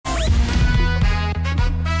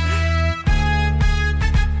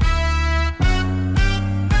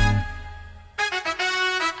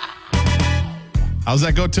How's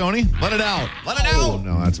that go, Tony? Let it out. Let it out.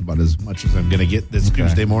 No, that's about as much as I'm going to get this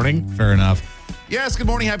Tuesday morning. Fair enough. Yes, good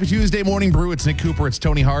morning. Happy Tuesday morning, Brew. It's Nick Cooper. It's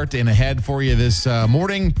Tony Hart. And ahead for you this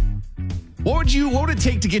morning. What would it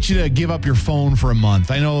take to get you to give up your phone for a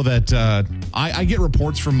month? I know that I get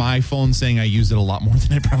reports from my phone saying I use it a lot more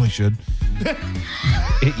than I probably should.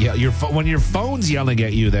 When your phone's yelling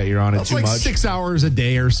at you that you're on it too like much. 6 hours a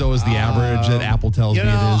day or so is the average that Apple tells me it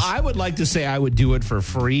is. I would like to say I would do it for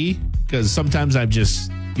free because sometimes I'm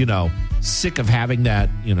just, sick of having that,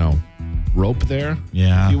 rope there,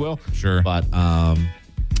 if you will. Sure. But,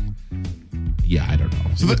 yeah, I don't know.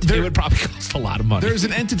 So it would probably cost a lot of money. There's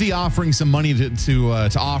an entity offering some money to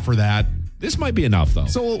offer that. This might be enough, though.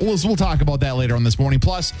 So we'll talk about that later on this morning.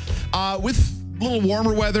 Plus, with a little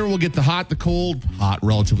warmer weather, we'll get the hot, the cold, hot,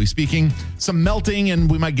 relatively speaking, some melting,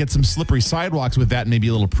 and we might get some slippery sidewalks with that, and maybe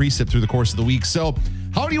a little precip through the course of the week. So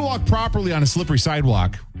how do you walk properly on a slippery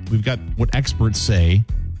sidewalk? We've got what experts say.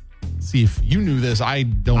 Let's see if you knew this. I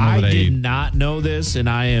don't know. I did not know this, and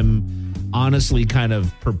I am honestly kind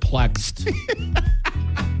of perplexed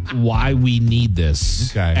why we need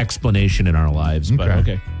this explanation in our lives. But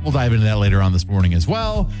okay. We'll dive into that later on this morning as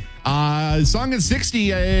well. Song at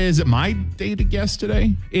 60, is it my day to guess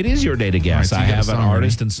today? It is your day to guess. Right, so I have an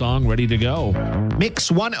artist ready. and song ready to go.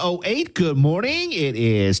 Mix 108, good morning. It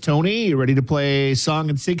is Tony. You ready to play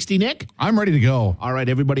Song at 60, Nick? I'm ready to go. All right,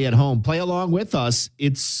 everybody at home, play along with us.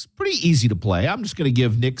 It's pretty easy to play. I'm just going to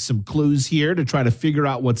give Nick some clues here to try to figure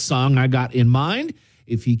out what song I got in mind.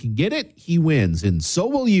 If he can get it, he wins. And so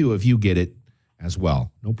will you if you get it as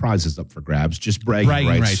well. No prizes up for grabs, just bragging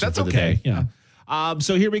rights. That's for the okay. Day. Yeah.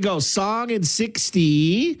 So here we go. Song in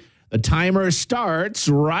 60. The timer starts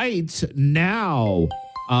right now.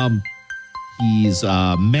 He's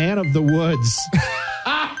Man of the Woods.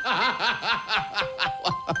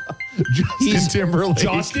 Justin Timberlake.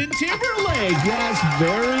 Justin Timberlake. Yes,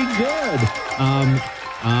 very good.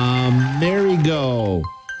 Merry-Go.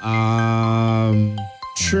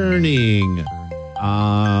 Churning.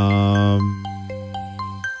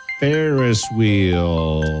 Ferris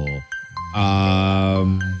wheel.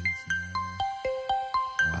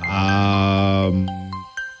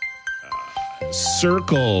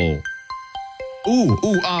 Circle.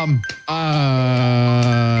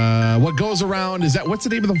 What goes around, what's the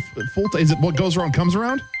name of the full time? Is it What Goes Around Comes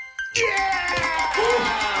Around? Yeah!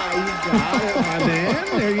 You got it, my man.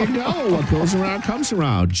 There you go. What goes around comes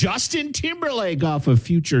around. Justin Timberlake off of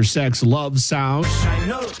Future Sex Love Sound. I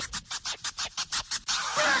know.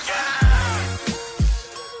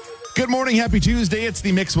 Good morning. Happy Tuesday. It's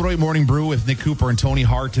the Mix 108 Morning Brew with Nick Cooper and Tony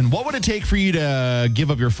Hart. And what would it take for you to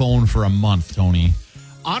give up your phone for a month, Tony?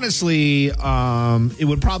 Honestly, it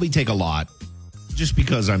would probably take a lot just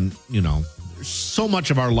because so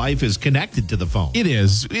much of our life is connected to the phone. It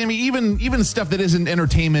is. I mean, even stuff that isn't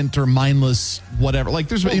entertainment or mindless, whatever. Like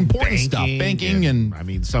there's important stuff, banking and I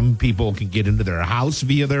mean, some people can get into their house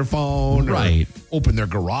via their phone, right? Or open their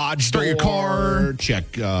garage, start your car, check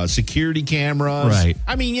security cameras, right?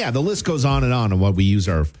 I mean, yeah, the list goes on and what we use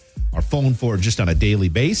our phone for just on a daily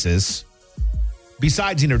basis.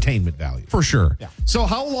 Besides entertainment value. For sure. Yeah. So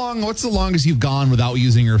what's the longest you've gone without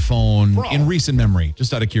using your phone in recent memory?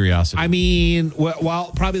 Just out of curiosity. I mean,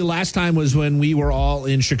 well, probably the last time was when we were all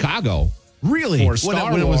in Chicago. Really? For Star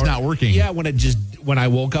Wars. When it was not working? Yeah, when I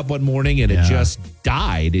woke up one morning and it just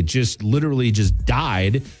died. It just literally just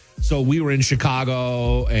died. So we were in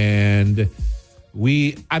Chicago and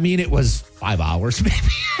it was 5 hours maybe.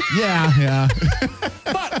 Yeah.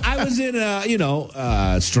 But I was in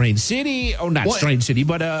strange city. Oh, not strange city,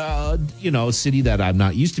 but a city that I'm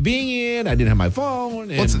not used to being in. I didn't have my phone.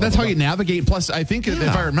 That's how you navigate. Plus, I think if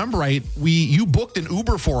I remember right, you booked an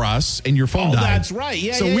Uber for us and your phone died. Oh, that's right.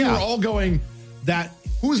 Yeah. So we were all going,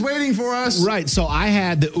 who's waiting for us? Right. So I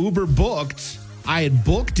had the Uber booked. I had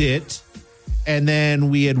booked it. And then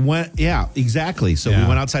we had exactly. So we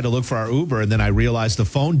went outside to look for our Uber, and then I realized the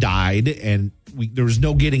phone died, and there was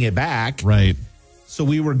no getting it back. Right. So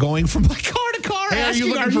we were going from car to car. Hey, asking, are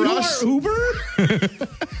you looking for us? Our Uber?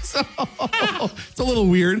 So it's a little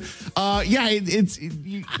weird. It's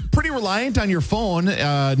pretty reliant on your phone.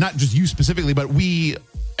 Not just you specifically, but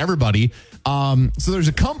everybody. So there's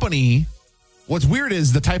a company. What's weird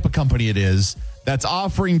is the type of company it is that's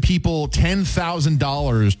offering people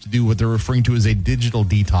 $10,000 to do what they're referring to as a digital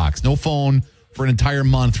detox. No phone for an entire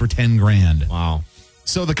month for $10,000. Wow.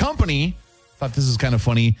 So the company, thought this is kind of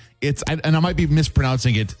funny. And I might be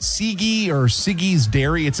mispronouncing it, Siggy's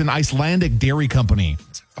Dairy. It's an Icelandic dairy company.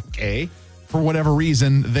 Okay. For whatever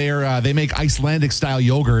reason, they make Icelandic style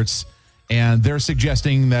yogurts, and they're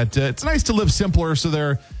suggesting that it's nice to live simpler. So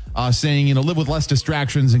they're saying, live with less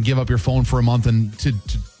distractions and give up your phone for a month. And to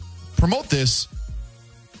promote this,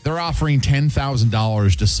 they're offering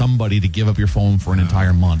 $10,000 to somebody to give up your phone for an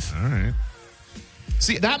entire month. All right.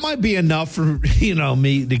 See, that might be enough for,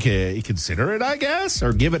 me to consider it, I guess,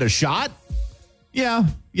 or give it a shot. Yeah.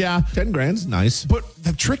 10 grand's nice. But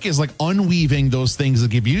the trick is like unweaving those things that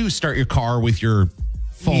give you start your car with your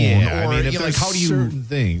phone. Yeah, or, if there's how do you certain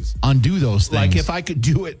things undo those things? Like if I could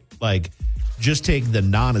do it, just take the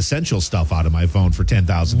non-essential stuff out of my phone for $10,000.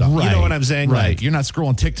 Right. You know what I'm saying? Right. You're not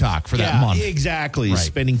scrolling TikTok for that month. Exactly. Right.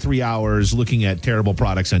 Spending 3 hours looking at terrible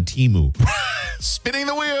products on Temu. Spinning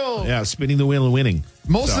the wheel. Yeah, spinning the wheel and winning.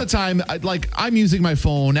 Most of the time, I'm using my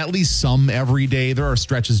phone at least some every day. There are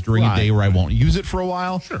stretches during a day where I won't use it for a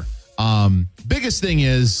while. Sure. Biggest thing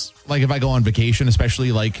is, if I go on vacation,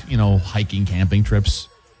 especially hiking, camping trips,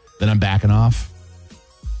 then I'm backing off.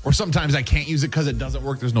 Or sometimes I can't use it because it doesn't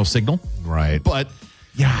work. There's no signal. Right. But,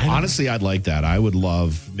 yeah. Honestly, I'd like that. I would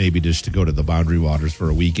love maybe just to go to the Boundary Waters for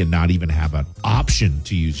a week and not even have an option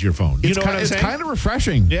to use your phone. You know what I'm saying? It's kind of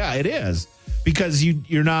refreshing. Yeah, it is. Because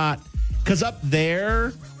you're not... Because up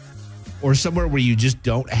there or somewhere where you just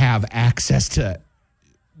don't have access to,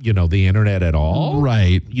 the internet at all.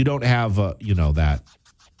 Right. You don't have, that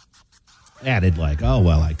added I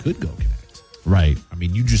could go connect. Right. I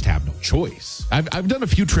mean, you just have no choice. I've done a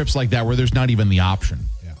few trips like that where there's not even the option.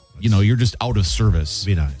 Yeah. You're just out of service.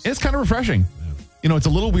 Be nice. And it's kind of refreshing. Yeah. It's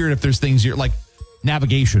a little weird if there's things you're like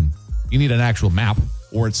navigation. You need an actual map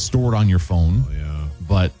or it's stored on your phone. Oh, yeah.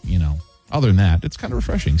 But, other than that, it's kind of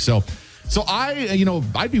refreshing. So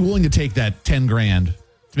I'd be willing to take that 10 grand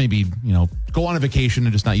to maybe, go on a vacation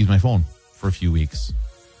and just not use my phone for a few weeks.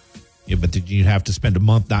 Yeah, but did you have to spend a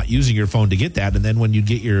month not using your phone to get that? And then when you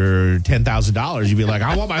get your $10,000, you'd be like,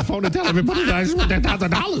 I want my phone to tell everybody that I just want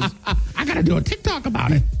 $10,000. I got to do a TikTok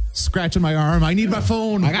about it. Scratching my arm. I need my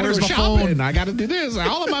phone. I got to Where's go my shopping. phone? I got to do this.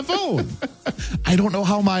 All on my phone. I don't know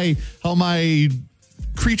how my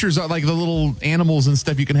creatures are, like the little animals and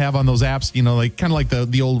stuff you can have on those apps, kind of like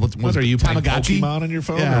the old what are you playing Tamagotchi Pokemon on your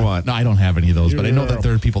phone or what? No, I don't have any of those, but I know that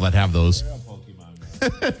there are people that have those.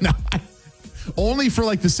 No, only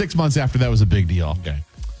for the 6 months after that was a big deal. Okay.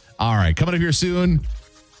 All right, coming up here soon.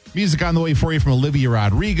 Music on the way for you from Olivia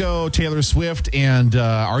Rodrigo, Taylor Swift, and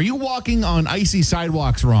are you walking on icy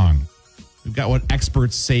sidewalks wrong? We've got what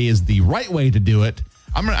experts say is the right way to do it.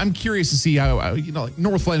 I'm curious to see how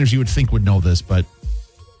Northlanders you would think would know this, but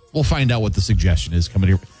we'll find out what the suggestion is coming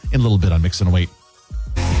here in a little bit on Mix 108.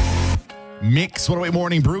 Mix 108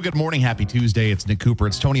 Morning Brew. Good morning. Happy Tuesday. It's Nick Cooper.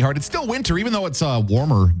 It's Tony Hart. It's still winter, even though it's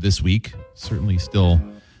warmer this week. Certainly still.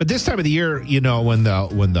 But this time of the year, when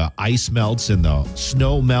the ice melts and the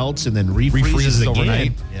snow melts and then refreezes again,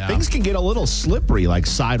 overnight. Yeah. Things can get a little slippery, like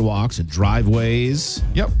sidewalks and driveways.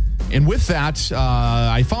 Yep. And with that,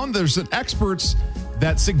 I found there's experts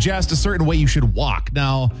that suggest a certain way you should walk.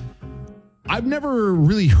 Now, I've never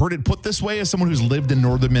really heard it put this way as someone who's lived in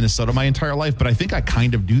northern Minnesota my entire life, but I think I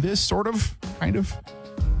kind of do this, sort of, kind of.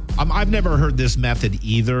 I've never heard this method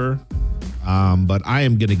either, but I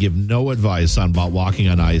am going to give no advice on about walking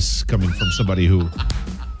on ice coming from somebody who...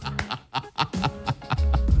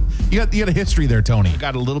 You got a history there, Tony.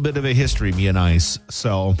 Got a little bit of a history, me and ice.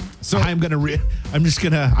 So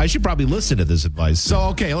I should probably listen to this advice. So,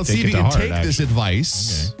 okay, let's see if you can take this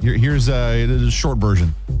advice. Okay. Here's a short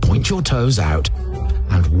version. Point your toes out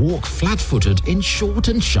and walk flat-footed in short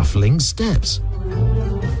and shuffling steps.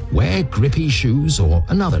 Wear grippy shoes or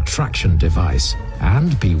another traction device,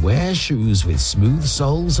 and beware shoes with smooth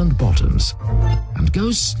soles and bottoms. And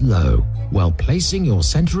go slow while placing your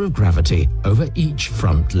center of gravity over each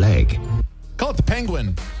front leg. Call it the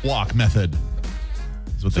penguin walk method.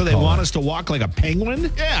 So they want us to walk like a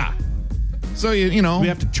penguin? Yeah. So, we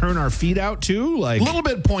have to turn our feet out too? A little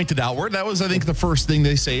bit pointed outward. That was, I think, the first thing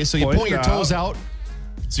they say. So you point your toes out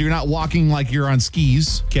so you're not walking like you're on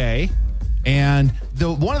skis. Okay. And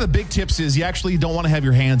one of the big tips is you actually don't want to have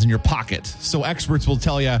your hands in your pocket. So experts will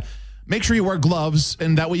tell you, make sure you wear gloves,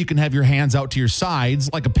 and that way you can have your hands out to your sides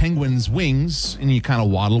like a penguin's wings, and you kind of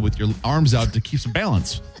waddle with your arms out to keep some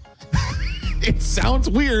balance. It sounds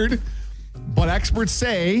weird, but experts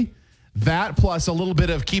say that plus a little bit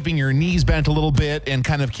of keeping your knees bent a little bit and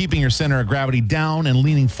kind of keeping your center of gravity down and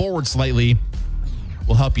leaning forward slightly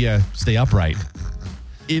will help you stay upright.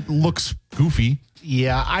 It looks goofy.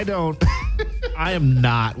 Yeah, I am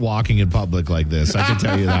not walking in public like this. I can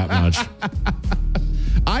tell you that much.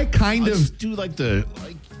 I kind of do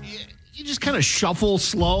you just kind of shuffle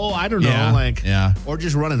slow. I don't know, or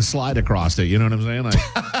just run and slide across it. You know what I'm saying?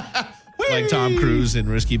 Like Tom Cruise in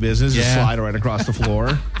Risky Business, just slide right across the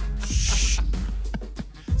floor.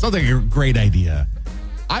 Sounds like a great idea.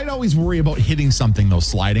 I'd always worry about hitting something, though,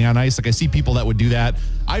 sliding on ice. Like, I see people that would do that.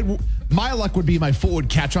 My luck would be my foot would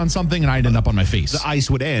catch on something and I'd end up on my face. The ice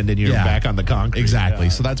would end and you're back on the concrete. Exactly.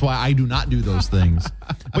 So that's why I do not do those things.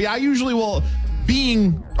 But yeah, I usually will,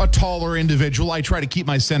 being a taller individual, I try to keep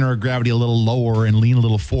my center of gravity a little lower and lean a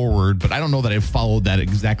little forward. But I don't know that I've followed that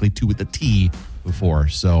exactly to the T before.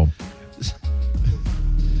 So,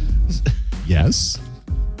 yes.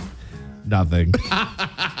 Nothing.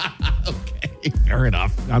 Okay, fair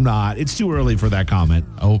enough. I'm not. It's too early for that comment.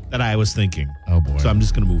 That I was thinking. Oh, boy. So I'm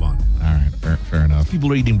just going to move on. All right, fair enough.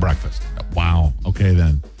 People are eating breakfast. Wow. Okay,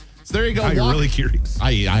 then. So there you go. You're really curious.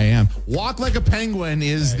 I am. Walk like a penguin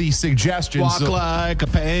is the suggestion. Walk like a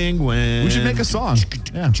penguin. We should make a song.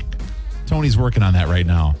 Yeah. Tony's working on that right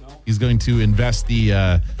now. He's going to invest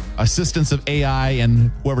the assistance of AI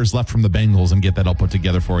and whoever's left from the Bengals and get that all put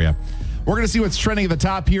together for you. We're going to see what's trending at the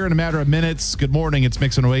top here in a matter of minutes. Good morning. It's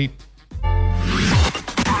Mix 108.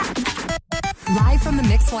 Live from the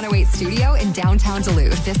Mix 108 studio in downtown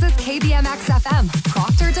Duluth, this is KBMX FM,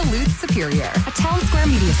 Proctor Duluth Superior, a town square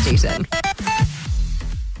media station.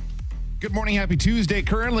 Good morning. Happy Tuesday.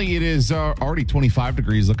 Currently, it is already 25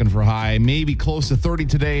 degrees, looking for a high, maybe close to 30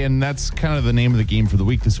 today, and that's kind of the name of the game for the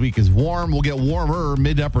week. This week is warm. We'll get warmer,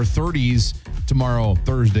 mid to upper 30s tomorrow,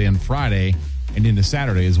 Thursday, and Friday, and into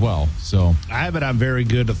Saturday as well. So I have it on very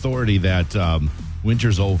good authority that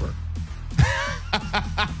winter's over.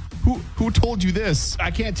 Who told you this?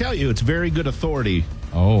 I can't tell you. It's very good authority.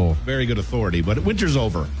 Oh, Very good authority, but winter's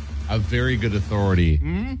over. a very good authority.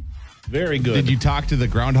 Very good. Did you talk to the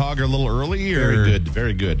groundhog a little early? Or? Very good.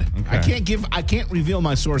 Very good. Okay. I can't reveal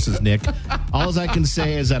my sources, Nick. All I can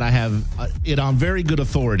say is that I have it on very good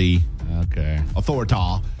authority. Okay.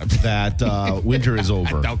 Authorita that winter is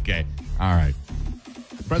over. Okay. All right.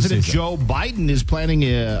 President Joe Biden is planning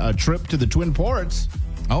a trip to the Twin Ports.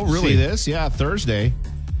 Oh, really? See this? Yeah, Thursday.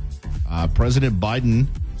 President Biden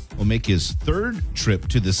will make his third trip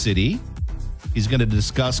to the city. He's going to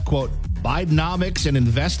discuss, quote, Bidenomics and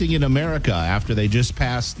investing in America after they just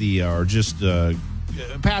passed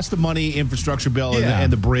passed the money infrastructure bill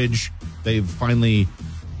and the bridge. They've finally,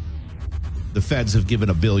 the feds have given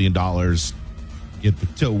 $1 billion to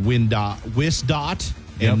WisDOT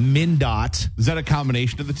and MnDOT. Is that a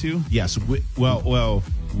combination of the two? Yes.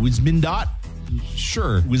 WisMnDOT.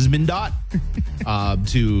 Sure. WisMnDOT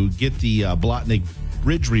to get the Blotnick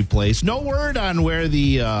Bridge replaced. No word on where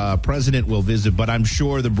the president will visit, but I'm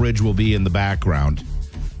sure the bridge will be in the background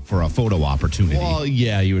for a photo opportunity. Well,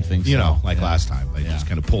 yeah, you would think so. You know, like last time. They just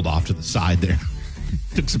kind of pulled off to the side there.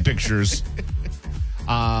 Took some pictures.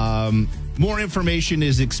 More information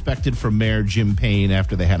is expected from Mayor Jim Payne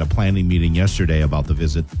after they had a planning meeting yesterday about the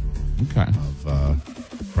visit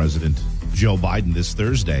of President Joe Biden this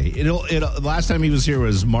Thursday. Last time he was here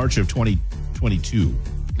was March of 2022.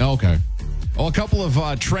 Okay. Well, a couple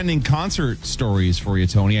of trending concert stories for you,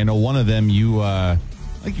 Tony. I know one of them you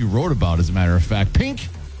wrote about, as a matter of fact. Pink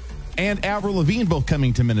and Avril Lavigne both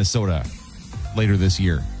coming to Minnesota later this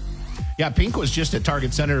year. Yeah, Pink was just at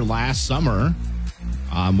Target Center last summer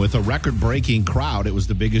with a record-breaking crowd. It was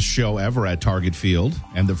the biggest show ever at Target Field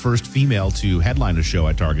and the first female to headline a show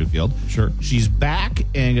at Target Field. Sure. She's back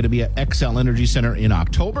and going to be at XL Energy Center in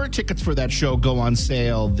October. Tickets for that show go on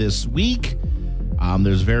sale this week.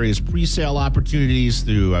 There's various pre-sale opportunities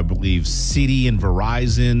through, I believe, Citi and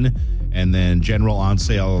Verizon, and then general on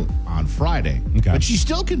sale on Friday. Okay. But she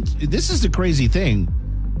still can. This is the crazy thing.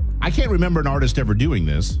 I can't remember an artist ever doing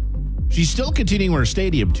this. She's still continuing her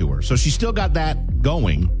stadium tour. So she's still got that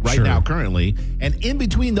going right now currently. And in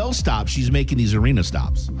between those stops, she's making these arena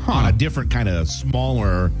stops on a different kind of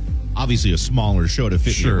smaller, obviously a smaller show to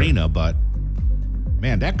fit the arena. But,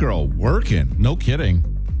 man, that girl working. No kidding.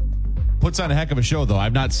 Puts on a heck of a show, though.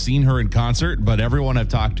 I've not seen her in concert, but everyone I've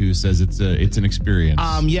talked to says it's an experience.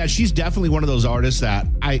 Yeah, she's definitely one of those artists that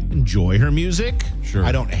I enjoy her music. Sure.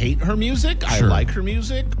 I don't hate her music. I like her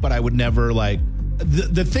music, but I would never like...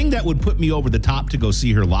 The thing that would put me over the top to go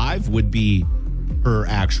see her live would be her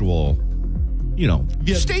actual,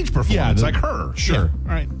 stage performance, like her. Sure. Yeah.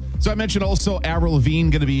 All right. So I mentioned also Avril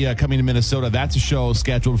Lavigne going to be coming to Minnesota. That's a show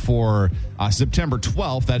scheduled for September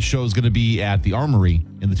 12th. That show is going to be at the Armory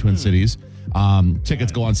in the Twin Cities.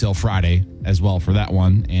 Tickets go on sale Friday as well for that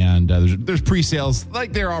one. And there's pre-sales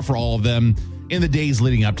like there are for all of them in the days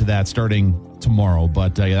leading up to that starting tomorrow.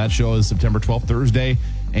 But that show is September 12th, Thursday.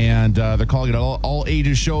 And they're calling it all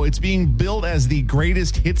ages show. It's being billed as the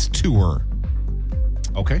greatest hits tour.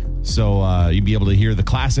 Okay. So you'll be able to hear the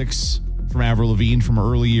classics from Avril Lavigne from her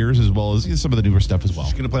early years, as well as some of the newer stuff as well.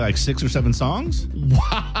 She's going to play like 6 or 7 songs?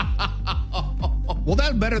 Wow. Well,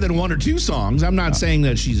 that's better than 1 or 2 songs. I'm not saying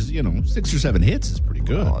that she's, 6 or 7 hits is pretty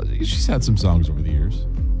pretty good. Well, she's had some songs over the years.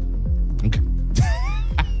 Okay.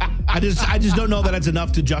 I just don't know that it's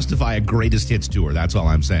enough to justify a greatest hits tour. That's all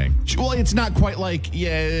I'm saying. Well, it's not quite like,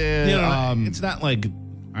 It's not like,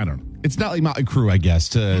 I don't know. It's not like Motley Crue, I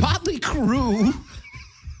guess. Motley Crue?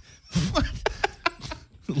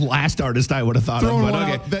 Last artist I would have thought Throwing of. one But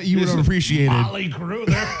out that you would have appreciated. Motley Crue.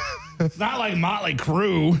 It's not like Motley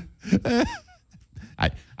Crue.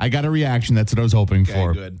 I got a reaction. That's what I was hoping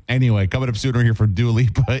for. Good. Anyway, coming up sooner here for Dua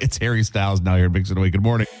Lipa, it's Harry Styles now here at Mix 108. Good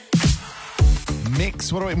morning.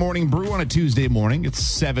 Mix 108 Morning Brew on a Tuesday morning. It's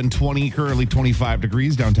 7:20, currently 25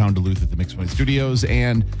 degrees downtown Duluth at the Mix 108 Studios.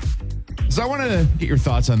 And so I want to get your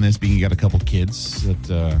thoughts on this, being you got a couple kids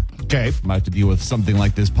that might have to deal with something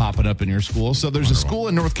like this popping up in your school. So there's a school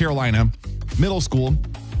in North Carolina, middle school,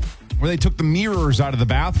 where they took the mirrors out of the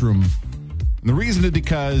bathroom. And the reason is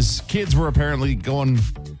because kids were apparently going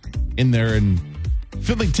in there and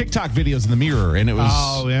filming TikTok videos in the mirror, and it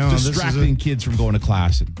was distracting kids from going to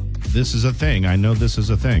class. This is a thing. I know this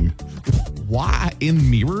is a thing. Why? In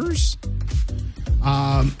mirrors?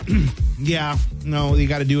 Yeah. No, you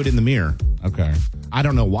got to do it in the mirror. Okay. I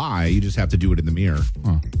don't know why. You just have to do it in the mirror.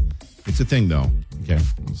 Huh. It's a thing, though. Okay.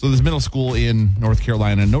 So this middle school in North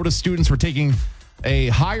Carolina noticed students were taking a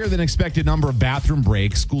higher than expected number of bathroom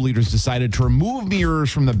breaks. School leaders decided to remove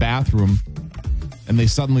mirrors from the bathroom, and they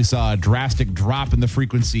suddenly saw a drastic drop in the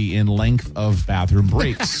frequency in length of bathroom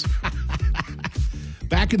breaks.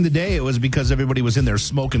 Back in the day, it was because everybody was in there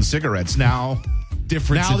smoking cigarettes. Now,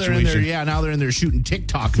 different now situation. they're in there. Yeah, now they're in there shooting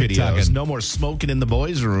TikTok videos. TikToking. No more smoking in the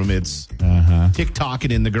boys' room. It's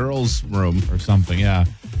TikToking in the girls' room or something. Yeah.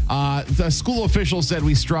 The school official said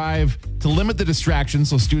we strive to limit the distractions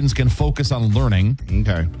so students can focus on learning.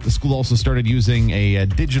 Okay. The school also started using a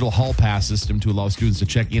digital hall pass system to allow students to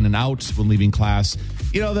check in and out when leaving class.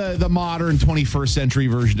 You know, the modern 21st century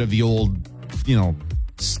version of the old,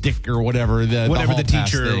 stick or whatever. Whatever the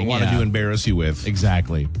teacher thing, wanted to embarrass you with.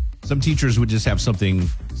 Exactly. Some teachers would just have something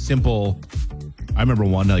simple. I remember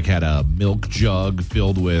one had a milk jug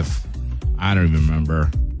filled with, I don't even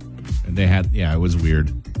remember. And they had, it was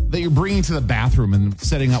weird. That you're bringing to the bathroom and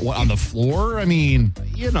setting out on the floor? I mean,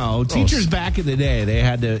 teachers back in the day, they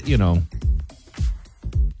had to,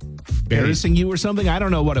 embarrassing you or something. I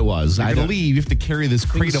don't know what it was. I believe you have to carry this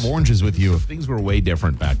crate of oranges with you. Things were way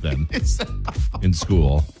different back then in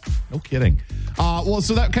school. No kidding.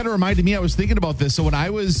 So that kind of reminded me, I was thinking about this. So when I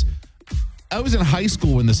was in high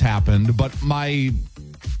school when this happened, but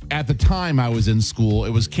at the time I was in school, it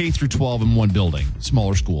was K through 12 in one building,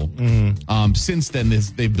 smaller school. Mm-hmm. Since then,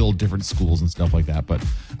 they build different schools and stuff like that. But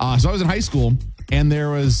so I was in high school, and there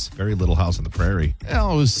was very little house on the prairie. It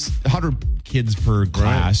was 100 kids per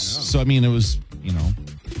class. Right, yeah. So I mean, it was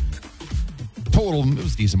total. It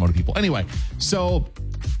was a decent amount of people. Anyway, so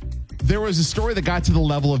there was a story that got to the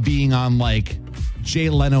level of being on like Jay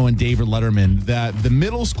Leno and David Letterman that the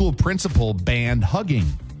middle school principal banned hugging.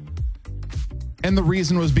 And the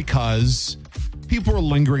reason was because people were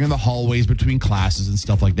lingering in the hallways between classes and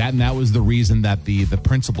stuff like that. And that was the reason that the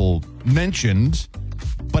principal mentioned,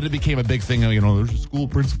 but it became a big thing. There's a school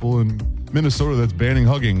principal in Minnesota that's banning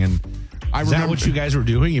hugging. And Is that what you guys were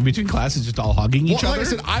doing in between classes, just all hugging each other? Like I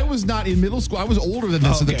said, I was not in middle school. I was older than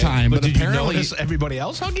this at the time. But did apparently, you notice everybody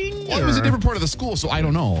else hugging? Well, it was a different part of the school, so I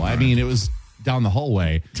don't know. I mean, it was down the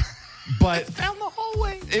hallway. But down the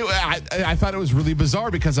hallway? I thought it was really bizarre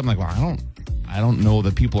because I'm like, well, I don't know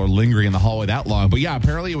that people are lingering in the hallway that long. But yeah,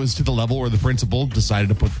 apparently it was to the level where the principal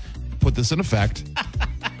decided to put this in effect.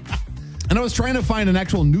 And I was trying to find an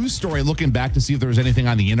actual news story looking back to see if there was anything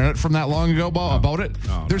on the internet from that long ago about it.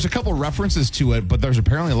 There's a couple references to it, but there's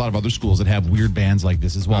apparently a lot of other schools that have weird bans like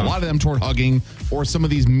this as well. A lot of them toward hugging or some of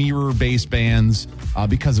these mirror-based bans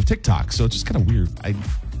because of TikTok. So it's just kind of weird.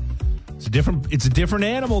 It's a different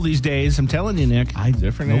animal these days. I'm telling you, Nick.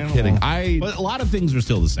 Different animal. Kidding. But a lot of things are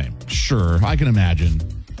still the same. Sure, I can imagine.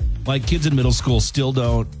 Like kids in middle school still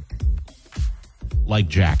don't like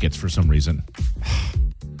jackets for some reason.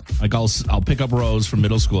 Like I'll pick up Rose from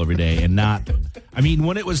middle school every day and not. I mean,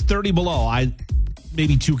 when it was 30 below,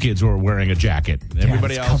 maybe two kids were wearing a jacket.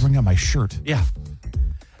 Everybody else covering up my shirt. Yeah.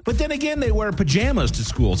 But then again, they wear pajamas to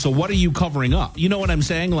school. So what are you covering up? You know what I'm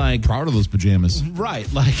saying? Like, proud of those pajamas. Right.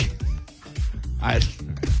 Like,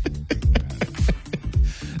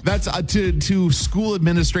 that's to school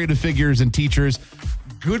administrative figures and teachers.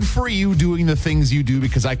 Good for you doing the things you do,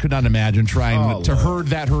 because I could not imagine trying to herd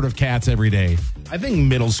that herd of cats every day. I think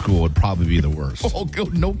middle school would probably be the worst. Oh,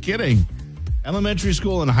 no kidding. Elementary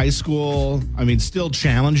school and high school, I mean, still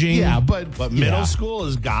challenging. Yeah, but middle school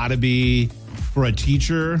has got to be for a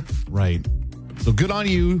teacher. Right. So good on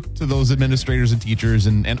you to those administrators and teachers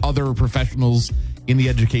and other professionals in the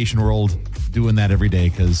education world doing that every day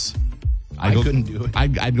because I couldn't do it.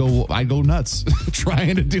 I'd go nuts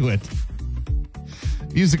trying to do it.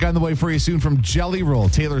 Music on the way for you soon from Jelly Roll.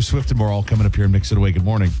 Taylor Swift and more all coming up here in Mix It Away. Good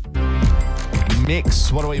morning.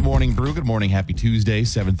 Mix 108 Morning Brew. Good morning. Happy Tuesday,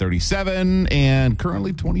 7:37, and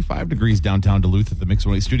currently 25 degrees downtown Duluth at the Mix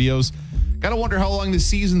 108 studios. Gotta wonder how long this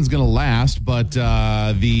season's gonna last, but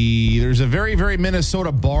there's a very, very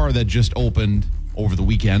Minnesota bar that just opened over the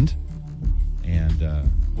weekend, and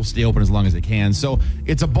will stay open as long as they can. So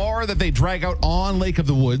it's a bar that they drag out on Lake of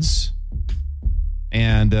the Woods,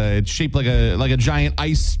 and it's shaped like a giant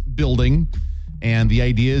ice building. And the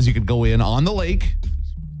idea is you could go in on the lake.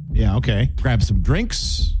 Yeah, okay. Grab some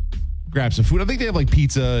drinks, grab some food. I think they have like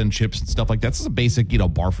pizza and chips and stuff like that. This is a basic,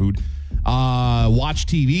 bar food. Watch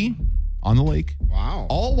TV on the lake. Wow.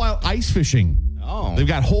 All while ice fishing. Oh. They've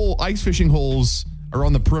got whole ice fishing holes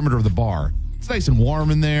around the perimeter of the bar. It's nice and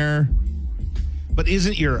warm in there. But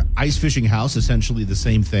isn't your ice fishing house essentially the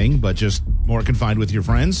same thing, but just more confined with your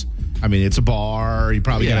friends? I mean, it's a bar. You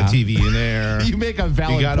probably got a TV in there. You make a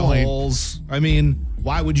valid You got point. holes. I mean,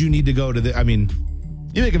 why would you need to go to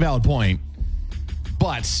You make a valid point.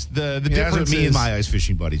 But the difference that's what me and my ice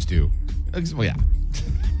fishing buddies do. Well, yeah.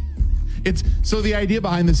 So the idea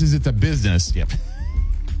behind this is it's a business. Yep.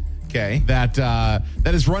 Okay. That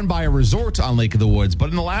is run by a resort on Lake of the Woods. But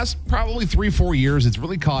in the last probably 3-4 years, it's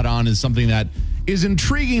really caught on as something that is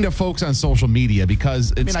intriguing to folks on social media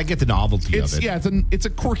because I get the novelty of it. Yeah, it's a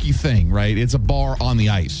quirky thing, right? It's a bar on the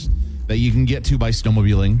ice that you can get to by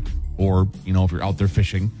snowmobiling or, if you're out there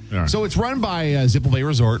fishing. Right. So it's run by Zipple Bay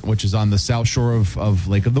Resort, which is on the south shore of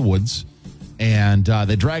Lake of the Woods. And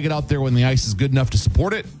they drag it out there when the ice is good enough to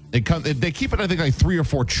support it. They keep it, I think, like 3 or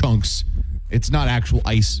 4 chunks. It's not actual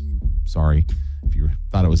ice. Sorry if you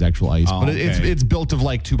thought it was actual ice, but okay. it's built of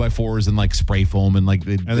like 2x4s and like spray foam and like.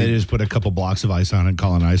 They just put a couple blocks of ice on it and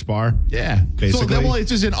call it an ice bar? Yeah. Basically? So, it's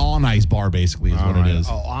just an on-ice bar, basically, is what it is.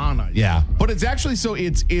 Oh, on ice. Yeah. But it's actually,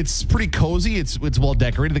 it's pretty cozy. It's well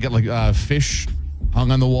decorated. They got like fish hung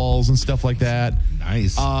on the walls and stuff like that.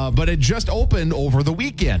 Nice. But it just opened over the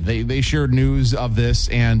weekend. They shared news of this,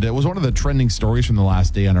 and it was one of the trending stories from the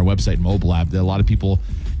last day on our website, Mobile Lab. A lot of people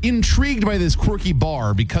intrigued by this quirky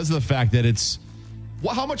bar because of the fact that it's...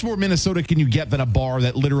 Well, how much more Minnesota can you get than a bar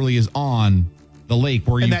that literally is on the lake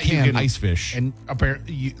where you can ice fish? And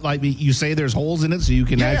apparently, you say there's holes in it so you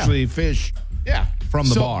can actually fish from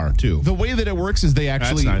the bar, too. The way that it works is they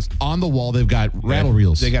actually, nice. on the wall, they've got rattle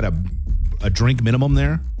reels. They got a drink minimum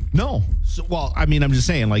there? No. So, I'm just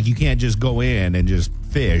saying, you can't just go in and just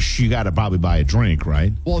fish. You got to probably buy a drink,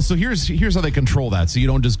 right? Well, so here's how they control that. So you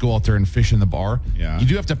don't just go out there and fish in the bar. Yeah. You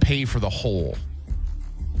do have to pay for the hole.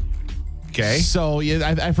 Okay. So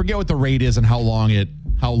I forget what the rate is and how long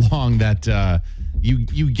that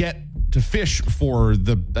you get to fish for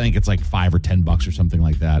I think it's like $5 or $10 or something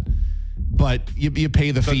like that. But you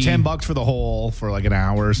pay the fee. $10 for the hole for like an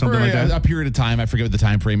hour or something like that? A period of time. I forget what the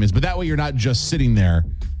time frame is. But that way you're not just sitting there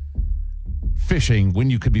fishing when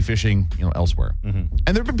you could be fishing, elsewhere. Mm-hmm.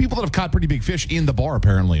 And there have been people that have caught pretty big fish in the bar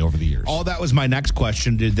apparently over the years. Oh, that was my next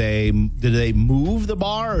question. Did they move the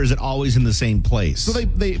bar or is it always in the same place? So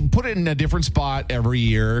they put it in a different spot every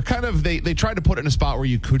year. Kind of they tried to put it in a spot where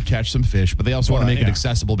you could catch some fish, but they also want to make it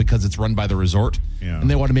accessible because it's run by the resort. Yeah. And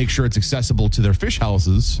they want to make sure it's accessible to their fish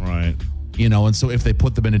houses. Right. And so if they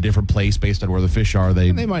put them in a different place based on where the fish are,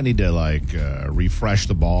 they might need to refresh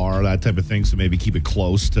the bar, that type of thing, so maybe keep it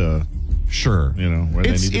close to... Sure. Where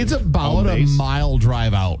it's about a mile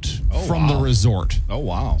drive out from the resort. Oh,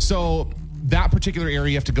 wow. So that particular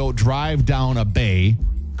area, you have to go drive down a bay,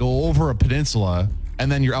 go over a peninsula, and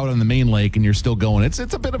then you're out on the main lake and you're still going. It's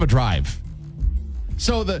a bit of a drive.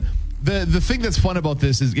 So the thing that's fun about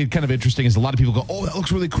this is kind of interesting is a lot of people go, oh, that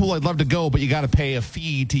looks really cool. I'd love to go, but you got to pay a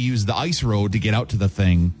fee to use the ice road to get out to the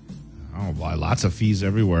thing. Oh, boy, lots of fees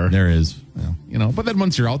everywhere. There is. But then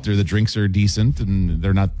once you're out there, the drinks are decent and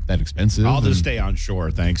they're not that expensive. I'll just stay on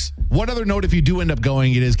shore, thanks. One other note, if you do end up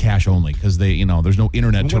going, it is cash only because there's no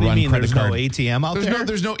internet to run credit card. There's no ATM out there?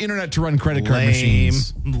 There's no internet to run credit card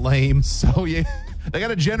machines. Lame. So, yeah. They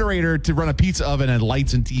got a generator to run a pizza oven and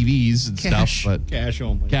lights and TVs and stuff. But cash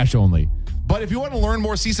only. Cash only. But if you want to learn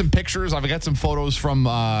more, see some pictures. I've got some photos from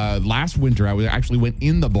last winter. I actually went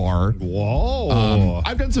in the bar. Whoa.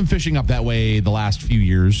 I've done some fishing up that way the last few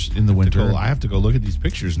years in the winter. I have to go look at these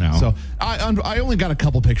pictures now. So I only got a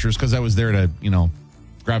couple pictures because I was there to,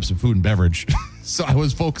 grab some food and beverage. So I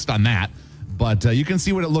was focused on that. But you can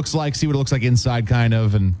see what it looks like, inside kind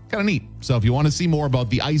of, and kind of neat. So if you want to see more about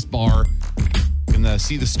the ice bar, you can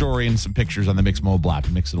see the story and some pictures on the Mix Mobile app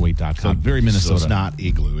at mixitaway.com. Very Minnesota. So it's not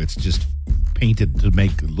Igloo. It's just painted to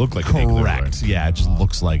make it look like a big liver. Correct. Yeah, it just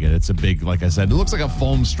looks like it. It's a big, like I said, it looks like a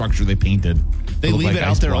foam structure they painted. They leave it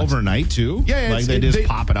out there overnight too? Yeah, like they just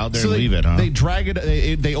pop it out there and leave it, huh? They drag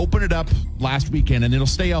it. They open it up last weekend, and it'll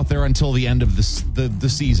stay out there until the end of the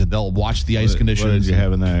season. They'll watch the ice conditions. What did you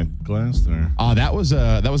have in that glass there? That was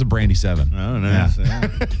a Brandy 7. Oh, nice. Yeah.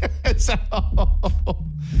 So,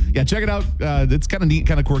 yeah, check it out. It's kind of neat,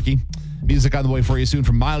 kind of quirky. Music on the way for you soon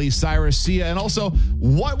from Miley Cyrus, Sia. And also,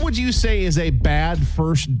 what would you say is a bad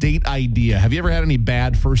first date idea? Have you ever had any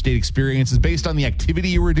bad first date experiences based on the activity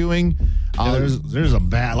you were doing? There's a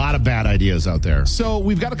lot of bad ideas out there. So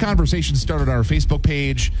we've got a conversation started on our Facebook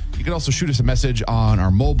page. You can also shoot us a message on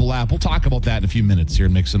our mobile app. We'll talk about that in a few minutes here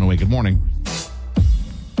in Mix 108. Good morning.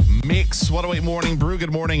 Mix 108 Morning Brew.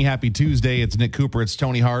 Good morning. Happy Tuesday. It's Nick Cooper. It's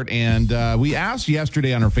Tony Hart. And we asked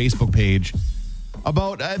yesterday on our Facebook page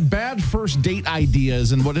about bad first date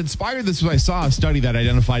ideas. And what inspired this was I saw a study that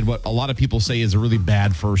identified what a lot of people say is a really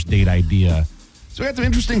bad first date idea. So we had some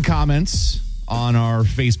interesting comments on our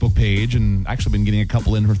Facebook page, and actually been getting a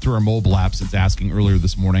couple in through our mobile apps. It's asking earlier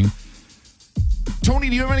this morning. Tony,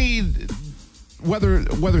 do you have any,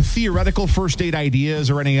 whether theoretical first date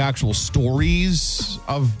ideas or any actual stories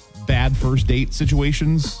of bad first date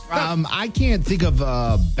situations? I can't think of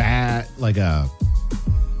a bad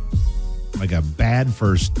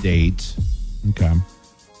first date. Okay.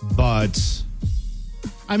 But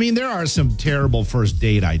I mean, there are some terrible first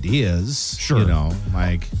date ideas. Sure. You know,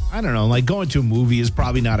 like, I don't know, like going to a movie is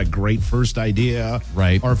probably not a great first idea.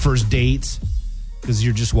 Right. Or first date, because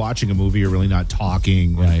you're just watching a movie, you're really not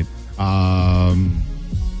talking. Right.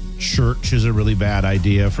 Church is a really bad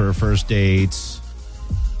idea for a first date.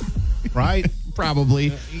 Right? Probably.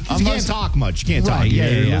 You can't talk much. You can't talk.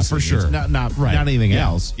 Yeah, for sure. It's not anything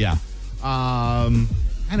else. Yeah. I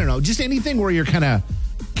don't know. Just anything where you're kind of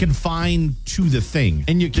confined to the thing.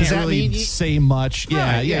 And you can't really say much.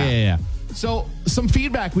 Yeah, Right, yeah. So some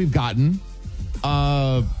feedback we've gotten.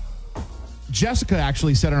 Jessica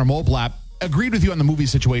actually said on our mobile app, agreed with you on the movie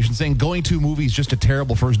situation, saying going to a movie is just a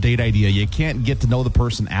terrible first date idea. You can't get to know the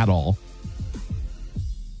person at all.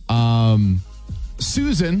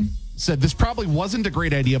 Susan said this probably wasn't a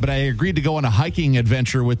great idea, but I agreed to go on a hiking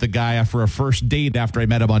adventure with the guy for a first date after I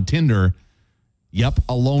met him on Tinder. Yep,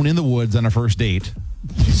 alone in the woods on a first date.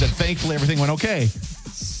 She said, thankfully, everything went okay.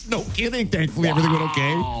 No kidding. Thankfully, everything went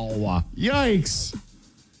okay. Wow. Yikes.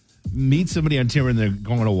 Meet somebody on Tinder and they're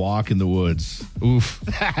going to walk in the woods. Oof.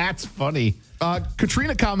 That's funny.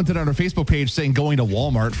 Katrina commented on her Facebook page saying going to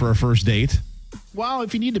Walmart for a first date. Well,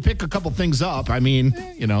 if you need to pick a couple things up, I mean,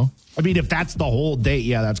 if that's the whole date,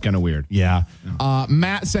 yeah, that's kind of weird. Yeah.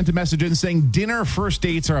 Matt sent a message in saying dinner first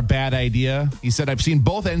dates are a bad idea. He said, I've seen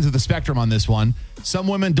both ends of the spectrum on this one. Some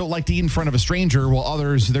women don't like to eat in front of a stranger, while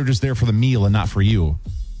others, they're just there for the meal and not for you.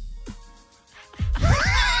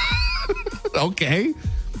 Okay.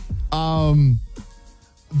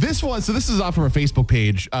 This is off of our Facebook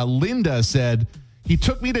page. Linda said, he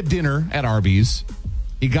took me to dinner at Arby's.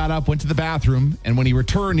 He got up, went to the bathroom, and when he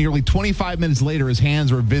returned nearly 25 minutes later, his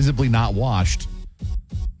hands were visibly not washed.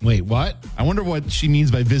 Wait, what? I wonder what she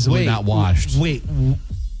means by visibly not washed. Wait.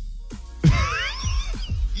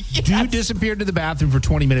 Yes. Dude disappeared to the bathroom for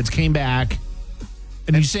 20 minutes, came back,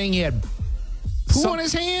 and you're saying he had poo on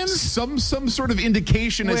his hands? Some sort of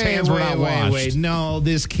indication his hands were not washed. Wait. No,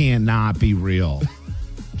 this cannot be real.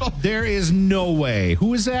 There is no way.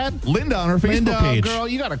 Who is that? Linda on her Facebook page. Girl,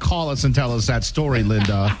 you got to call us and tell us that story,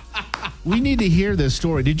 Linda. We need to hear this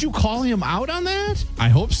story. Did you call him out on that? I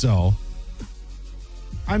hope so.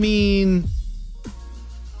 I mean,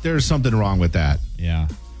 there's something wrong with that. Yeah.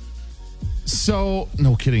 So,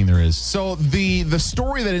 no kidding, there is. So the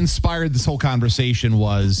story that inspired this whole conversation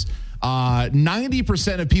was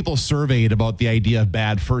 90% of people surveyed about the idea of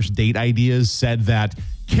bad first date ideas said that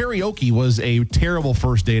karaoke was a terrible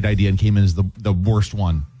first date idea and came in as the worst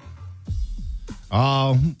one.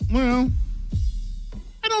 Well,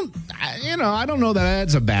 I don't know that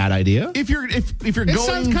that's a bad idea. If you're it going,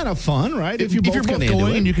 sounds kind of fun, right? If you're both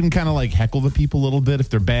going, and you can kind of like heckle the people a little bit if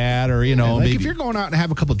they're bad, or like maybe if you're going out and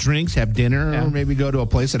have a couple drinks, have dinner, or maybe go to a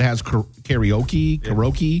place that has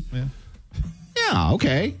karaoke. Yeah. Yeah,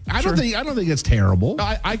 okay. I don't think it's terrible.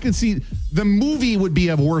 I could see the movie would be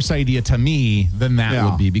a worse idea to me than that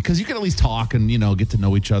would be, because you can at least talk and get to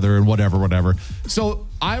know each other and whatever. So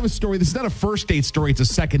I have a story. This is not a first date story; it's a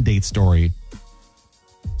second date story.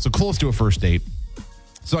 So close to a first date.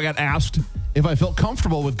 So I got asked if I felt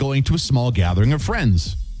comfortable with going to a small gathering of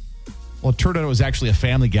friends. Well, it turned out it was actually a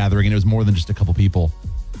family gathering, and it was more than just a couple people.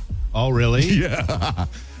 Oh, really? Yeah.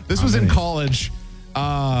 This was in college.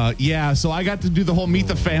 Yeah, so I got to do the whole meet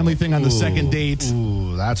the family thing on the second date.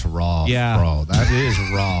 Ooh, that's rough, Yeah. bro. That is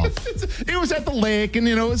rough. It was at the lake,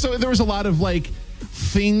 and so there was a lot of like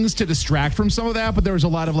things to distract from some of that, but there was a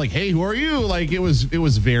lot of like, hey, who are you? Like it was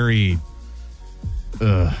very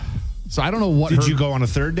so I don't know what Did you go on a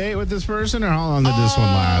third date with this person, or how long did this one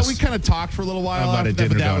last? We kind of talked for a little while. But it after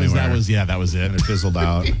didn't that, go but that was anywhere. that was it. And it fizzled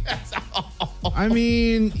out. I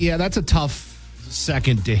mean, yeah, that's a tough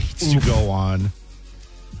second date to go on.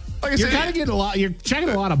 Like I You're said, kind of getting a lot. You're checking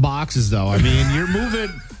a lot of boxes, though. I mean,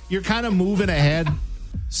 you're kind of moving ahead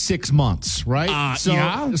 6 months, right?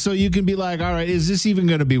 Yeah. So you can be like, all right, is this even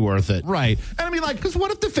going to be worth it? right. And I mean, like, Because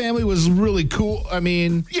what if the family was really cool? I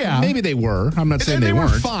mean, Yeah. maybe they were. I'm not saying and they were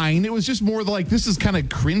weren't. fine. It was just more like this is kind of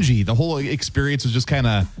cringy. The whole experience was just kind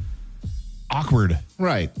of awkward.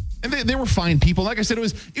 Right. And they were fine people. Like I said,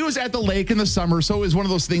 it was at the lake in the summer, so it was one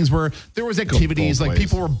of those things where there was activities both like ways.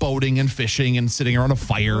 people were boating and fishing and sitting around a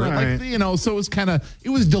fire, Right. like so it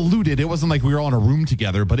was diluted. It wasn't like we were all in a room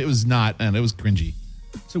together, but it was not, and it was cringy.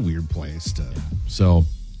 It's a weird place to. So,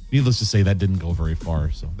 needless to say, that didn't go very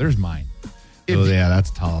far. So there's mine. Oh, yeah,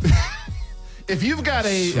 that's tough. If you've got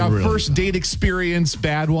a really first tough. date experience,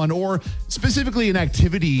 bad one, or specifically an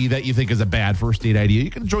activity that you think is a bad first date idea, you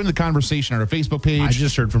can join the conversation on our Facebook page. I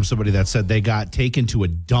just heard from somebody that said they got taken to a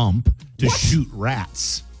dump to shoot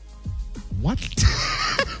rats. what?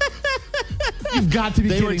 You've got to be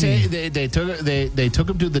They were kidding me. they took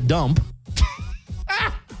him to the dump,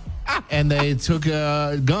 and they took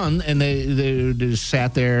a gun and they just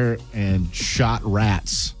sat there and shot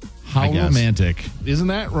rats. How I guess. romantic. Isn't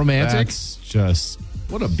that romantic? That's just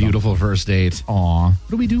What a beautiful first date. aw.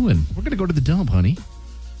 What are we doing? We're gonna go to the dump, honey.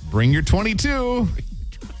 Bring your 22.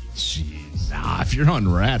 Jeez. Nah, if you're on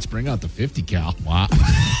rats, bring out the 50 cal. Wow.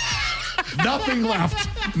 Nothing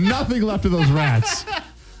left. Nothing left of those rats.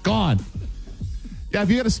 Gone. Yeah, if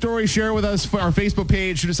you got a story, share it with us for our Facebook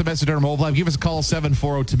page. Shoot us a message on our mobile live. Give us a call,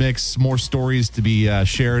 740-TO-MIX. More stories to be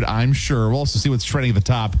shared, I'm sure. We'll also see what's trending at the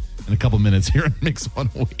top in a couple minutes here on Mix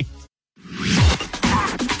 108.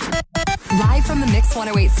 Live from the Mix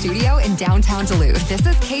 108 studio in downtown Duluth, this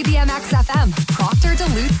is KBMX FM, Proctor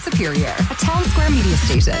Duluth Superior, a town square media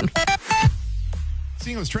station.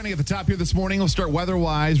 Seeing what's trending at the top here this morning, we'll start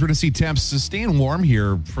weather-wise. We're going to see temps staying warm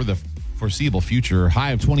here for the foreseeable future.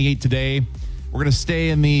 High of 28 today. We're going to stay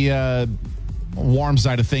in the warm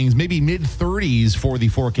side of things, maybe mid-30s for the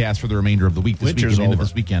forecast for the remainder of the week. Winter's over.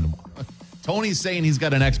 This weekend. Tony's saying he's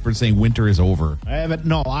got an expert saying winter is over. I haven't.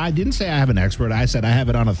 No, I didn't say I have an expert. I said I have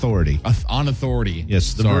it on authority. On authority.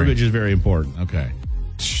 Yes, the Sorry. verbiage is very important. Okay.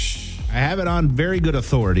 I have it on very good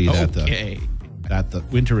authority that the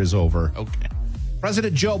winter is over. Okay.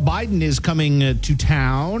 President Joe Biden is coming to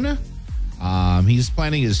town. He's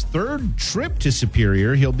planning his third trip to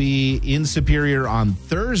Superior. He'll be in Superior on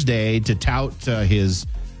Thursday to tout his,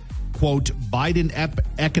 quote, Biden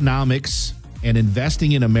economics and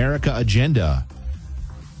investing in America agenda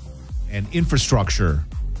and infrastructure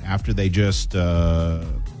after they just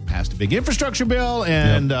passed a big infrastructure bill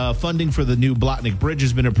and funding for the new Blotnick Bridge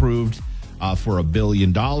has been approved for $1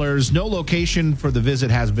 billion. No location for the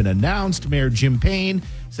visit has been announced. Mayor Jim Payne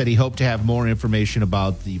said he hoped to have more information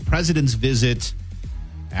about the president's visit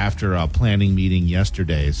after a planning meeting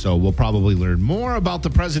yesterday. So we'll probably learn more about the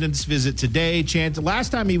president's visit today. Last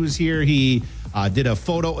time he was here, he did a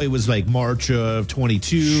photo. It was like March of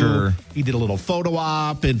 22. Sure. He did a little photo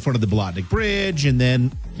op in front of the Blotnick Bridge. And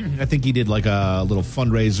then I think he did like a little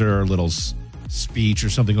fundraiser, a little speech or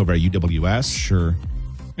something over at UWS. Sure.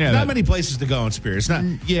 Yeah. Not many places to go in Superior. It's not.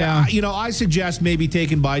 Yeah. I suggest maybe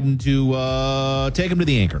taking Biden to take him to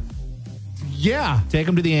the Anchor. Yeah. Take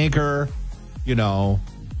him to the Anchor.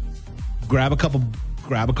 Grab a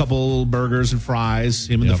couple burgers and fries.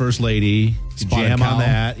 Him and the first lady. Spotted Jam cow. on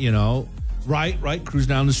that. Right. Cruise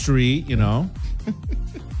down the street.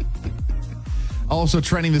 Also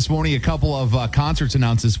trending this morning, a couple of concerts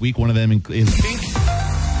announced this week. One of them is Pink.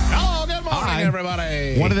 Hello, good morning, Hi.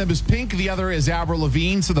 everybody. One of them is Pink. The other is Avril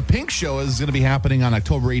Lavigne. So the Pink show is going to be happening on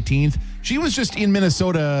October 18th. She was just in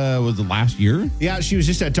Minnesota, was it last year? Yeah, she was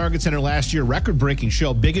just at Target Center last year. Record-breaking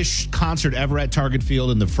show. Biggest concert ever at Target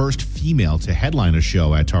Field and the first female to headline a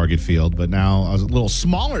show at Target Field. But now a little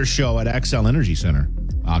smaller show at XL Energy Center.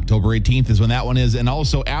 October 18th is when that one is. And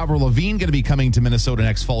also Avril Lavigne going to be coming to Minnesota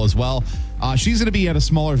next fall as well. She's going to be at a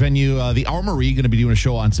smaller venue. The Armory going to be doing a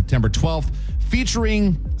show on September 12th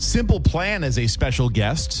featuring Simple Plan as a special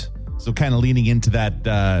guest. So kind of leaning into that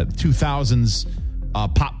 2000s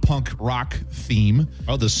pop punk rock theme.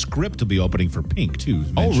 Oh, the script will be opening for Pink, too.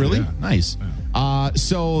 Oh, really? Yeah. Nice.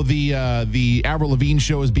 So the Avril Lavigne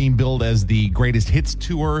show is being billed as the Greatest Hits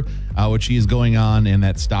Tour, which she is going on, and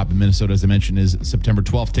that stop in Minnesota, as I mentioned, is September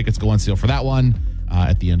 12th. Tickets go on sale for that one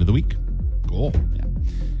at the end of the week. Cool. Yeah.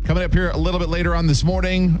 Coming up here a little bit later on this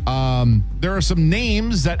morning, there are some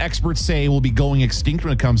names that experts say will be going extinct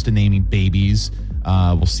when it comes to naming babies.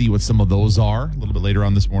 We'll see what some of those are a little bit later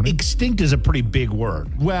on this morning. Extinct is a pretty big word.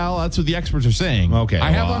 Well, that's what the experts are saying. Okay.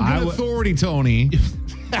 I have on good authority, Tony.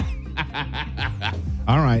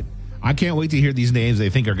 All right. I can't wait to hear these names they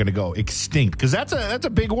think are going to go extinct, because that's a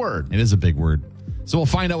big word. It is a big word. So we'll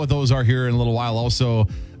find out what those are here in a little while. Also,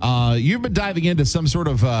 you've been diving into some sort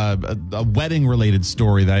of a wedding-related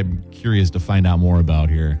story that I'm curious to find out more about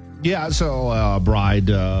here. Yeah, so a bride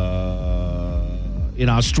in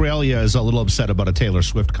Australia is a little upset about a Taylor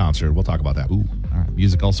Swift concert. We'll talk about that. Ooh, all right.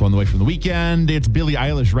 Music also on the way from the weekend. It's Billie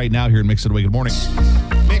Eilish right now here in Mix It Away. Good morning.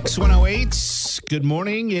 Mix 108. Good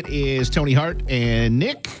morning. It is Tony Hart and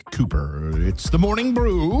Nick Cooper. It's the Morning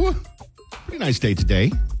Brew. Pretty nice day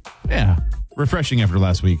today. Yeah, refreshing after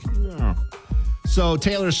last week. Yeah. So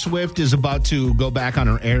Taylor Swift is about to go back on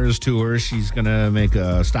her Eras tour. She's going to make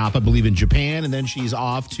a stop, I believe, in Japan, and then she's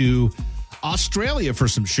off to Australia for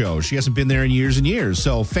some shows. She hasn't been there in years and years.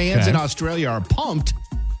 So fans in Australia are pumped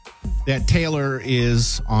that Taylor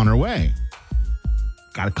is on her way.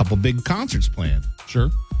 Got a couple big concerts planned. Sure.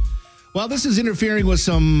 Well, this is interfering with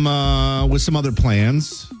some other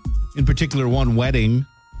plans. In particular, one wedding.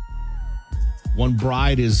 One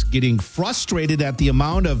bride is getting frustrated at the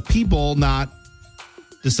amount of people not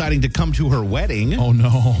deciding to come to her wedding. Oh,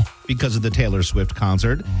 no. Because of the Taylor Swift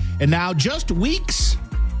concert. And now, just weeks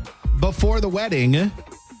before the wedding,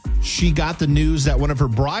 she got the news that one of her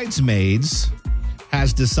bridesmaids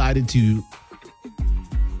has decided to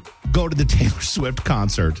go to the Taylor Swift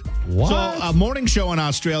concert. What? So a morning show in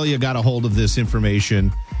Australia got a hold of this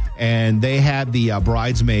information, and they had the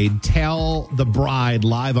bridesmaid tell the bride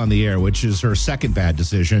live on the air, which is her second bad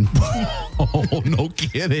decision. Oh, no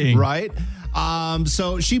kidding. Right?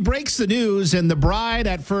 So she breaks the news, and the bride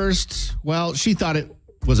at first, well, she thought it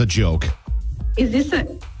was a joke. Is this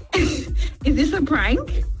a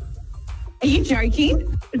prank? Are you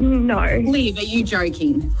joking? No. Liv, are you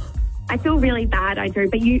joking? I feel really bad, I do.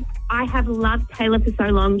 But I have loved Taylor for so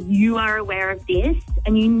long. You are aware of this,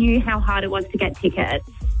 and you knew how hard it was to get tickets.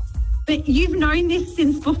 But you've known this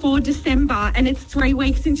since before December, and it's 3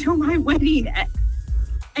 weeks until my wedding.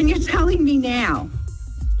 And you're telling me now.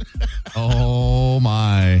 Oh,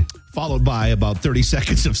 my. Followed by about 30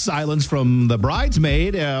 seconds of silence from the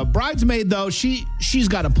bridesmaid. Bridesmaid, though, she's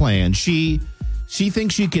got a plan. She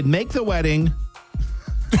thinks she could make the wedding,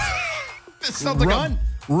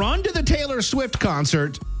 run to the Taylor Swift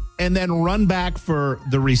concert, and then run back for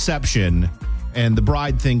the reception. And the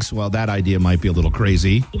bride thinks, well, that idea might be a little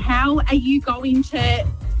crazy. How are you going to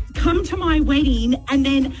come to my wedding and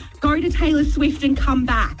then go to Taylor Swift and come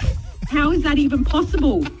back? How is that even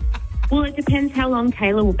possible? Well, it depends how long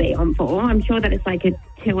Taylor will be on for. I'm sure that it's like a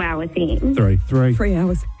 2-hour thing. 3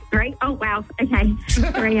 hours. 3? Oh, wow. Okay.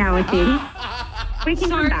 3 hour thing. We can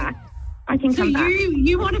come back. I can come back. So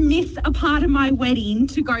you want to miss a part of my wedding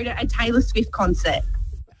to go to a Taylor Swift concert?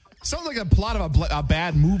 Sounds like a plot of a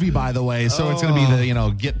bad movie, by the way. So it's going to be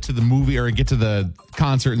get to the movie or get to the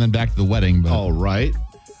concert and then back to the wedding. But. All right.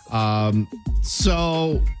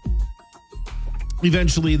 So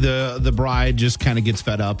eventually the bride just kind of gets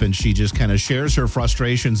fed up, and she just kind of shares her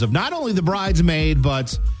frustrations of not only the bridesmaid,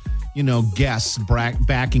 but, guests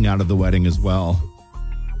backing out of the wedding as well.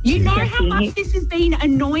 You know how much this has been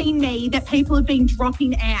annoying me that people have been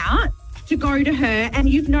dropping out to go to her, and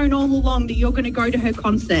you've known all along that you're going to go to her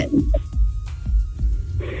concert.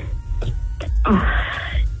 Oh,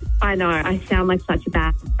 I know. I sound like such a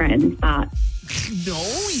bad friend, but... No,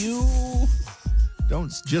 you don't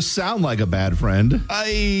just sound like a bad friend.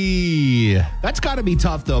 That's got to be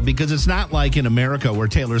tough, though, because it's not like in America where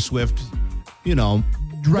Taylor Swift,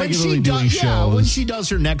 regularly doing shows. Yeah, when she does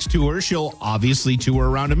her next tour, she'll obviously tour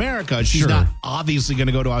around America. She's not obviously going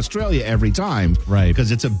to go to Australia every time. Right.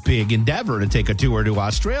 Because it's a big endeavor to take a tour to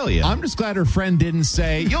Australia. I'm just glad her friend didn't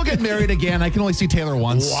say, you'll get married again. I can only see Taylor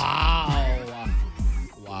once. Wow.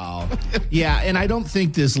 Yeah, and I don't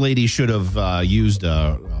think this lady should have used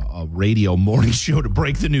a radio morning show to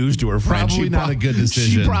break the news to her friend. Probably not a good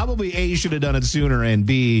decision. She probably, A, should have done it sooner, and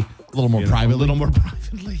B, a little more privately. A little more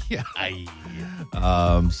privately, yeah.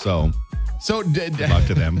 So good luck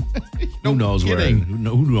to them. Who knows where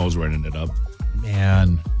it ended up?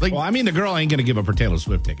 Man. Like, Well, I mean, the girl ain't going to give up her Taylor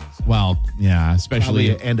Swift tickets. well, yeah, especially Probably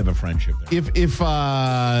the end of a friendship there. if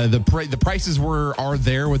the prices are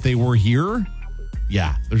there what they were here.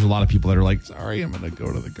 Yeah, there's a lot of people that are like, sorry, I'm going to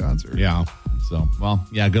go to the concert. Yeah. So, well,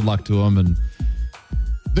 yeah, good luck to them. And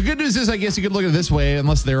the good news is, I guess you could look at it this way,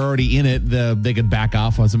 unless they're already in it, they could back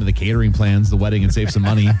off on some of the catering plans, the wedding, and save some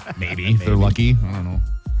money. Maybe, if they're lucky. I don't know.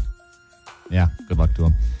 Yeah, good luck to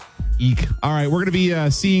them. Eek. All right, we're going to be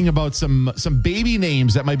seeing about some baby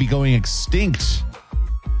names that might be going extinct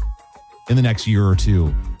in the next year or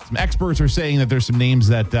two. Some experts are saying that there's some names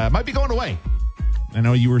that might be going away. I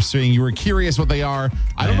know you were saying you were curious what they are.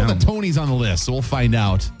 I don't know that Tony's on the list, so we'll find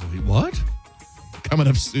out. Wait, what? Coming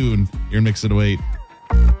up soon. You're in Mix 108.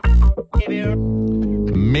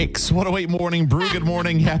 Mix 108 Morning Brew. Good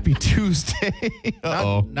morning. Happy Tuesday.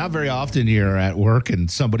 Uh-oh. Not very often you're at work and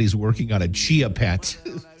somebody's working on a chia pet.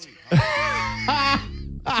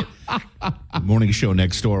 Morning show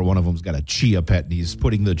next door, one of them's got a chia pet and he's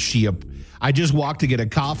putting the chia. I just walked to get a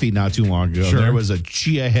coffee not too long ago. Sure. There was a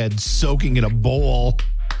chia head soaking in a bowl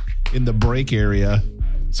in the break area.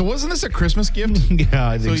 So wasn't this a Christmas gift? Yeah,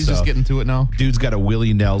 I think so. So he's just getting to it now? Dude's got a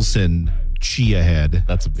Willie Nelson chia head.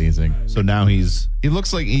 That's amazing. So now he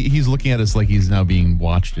looks like he's looking at us like he's now being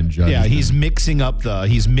watched and judged. Yeah, he's mixing up the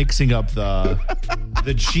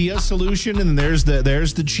the chia solution, and there's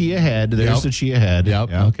the chia head. There's the chia head. Yep.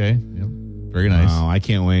 Okay. Yep. Very nice. Oh, I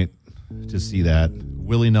can't wait to see that.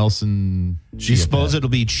 Willie Nelson. Do you suppose it'll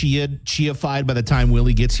be chia-fied by the time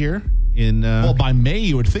Willie gets here? Well, by May,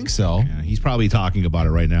 you would think so. Yeah, he's probably talking about it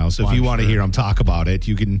right now. So if you want to hear him talk about it,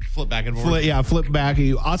 you can flip back and forth. Flip back.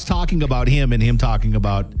 Us talking about him and him talking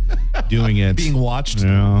about doing it. Being watched.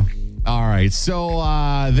 Yeah. All right. So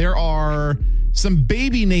there are some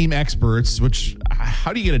baby name experts, which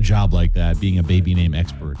how do you get a job like that, being a baby name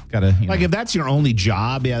expert? If that's your only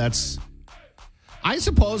job, yeah, that's... I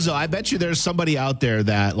suppose, though, I bet you there's somebody out there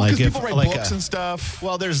that, because people write books and stuff.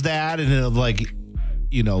 Well, there's that, and a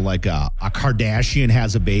Kardashian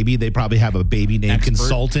has a baby. They probably have a baby name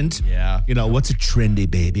consultant. Yeah. What's a trendy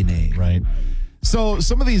baby name? Right. So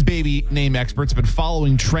some of these baby name experts have been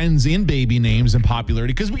following trends in baby names and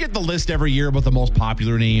popularity, because we get the list every year about the most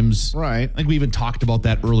popular names. Right. I think we even talked about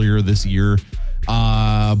that earlier this year.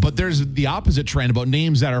 But there's the opposite trend about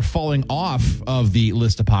names that are falling off of the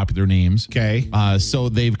list of popular names. Okay. So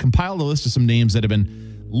they've compiled a list of some names that have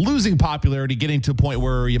been losing popularity, getting to a point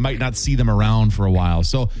where you might not see them around for a while.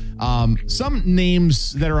 So some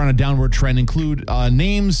names that are on a downward trend include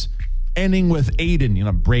names ending with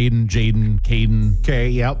Aiden, Braden, Jaden, Caden. Okay,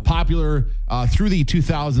 yep. Popular through the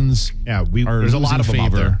 2000s. Yeah, there's a lot of them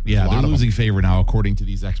out there. Yeah, they're losing favor now, according to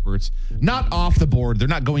these experts. Not off the board. They're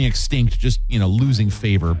not going extinct, just, losing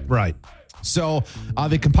favor. Right. So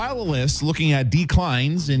they compile a list looking at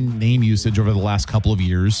declines in name usage over the last couple of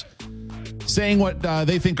years, saying what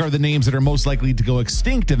they think are the names that are most likely to go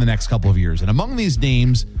extinct in the next couple of years. And among these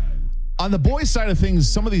names, on the boys' side of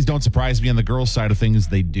things, some of these don't surprise me. On the girls' side of things,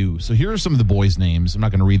 they do. So here are some of the boys' names. I'm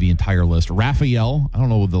not going to read the entire list. Raphael. I don't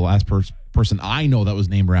know the last person I know that was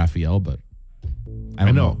named Raphael, but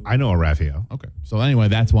I know. I know a Raphael. Okay. So anyway,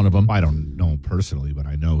 that's one of them. I don't know him personally, but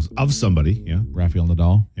I know of somebody. Yeah. Raphael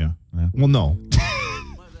Nadal. Yeah. Well, no.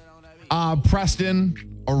 Preston,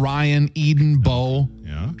 Orion, Eden, Bo.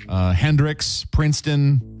 Yeah. Hendricks,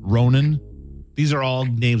 Princeton, Ronan. These are all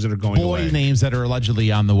names that are going away. Boy names that are allegedly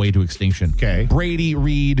on the way to extinction. Okay. Brady,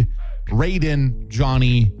 Reed, Raiden,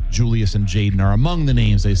 Johnny, Julius, and Jaden are among the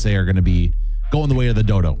names they say are going to be going the way of the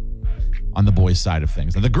dodo on the boys' side of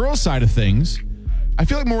things. On the girls' side of things, I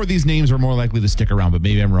feel like more of these names are more likely to stick around, but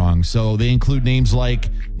maybe I'm wrong. So they include names like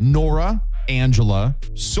Nora, Angela,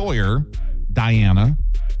 Sawyer, Diana,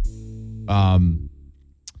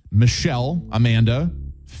 Michelle, Amanda,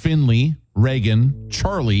 Finley, Reagan,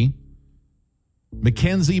 Charlie,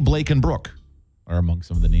 Mackenzie, Blake, and Brooke are among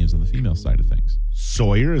some of the names on the female side of things.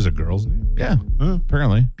 Sawyer is a girl's name? Yeah,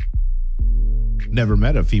 apparently. Never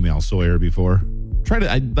met a female Sawyer before.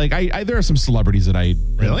 There are some celebrities that I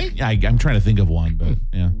really. I'm trying to think of one, but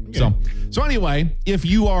yeah. Okay. So anyway, if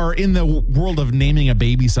you are in the world of naming a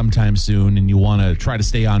baby sometime soon and you want to try to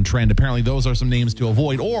stay on trend, apparently those are some names to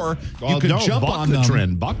avoid, or you could jump on the them,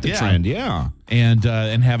 trend, buck the trend, yeah, and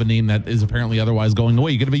have a name that is apparently otherwise going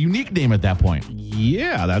away. You could have a unique name at that point.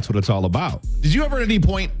 Yeah, that's what it's all about. Did you ever at any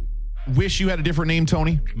point wish you had a different name,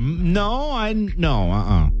 Tony? No.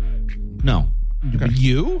 Okay.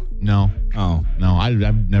 You? No. Oh. No,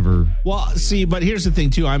 I've never. Well, see, but here's the thing,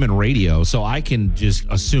 too. I'm in radio, so I can just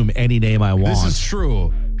assume any name I want. This is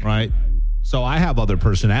true. Right? So I have other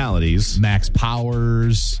personalities. Max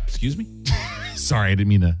Powers. Excuse me? Sorry, I didn't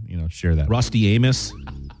mean to, share that. Rusty Amos.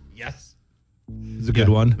 Yes. is a good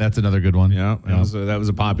one. That's another good one. Yeah, that was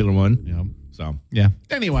a popular one. Yeah. So, yeah.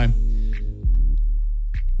 Anyway,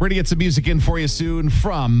 we're going to get some music in for you soon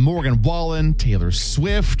from Morgan Wallen, Taylor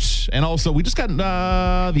Swift, and also we just got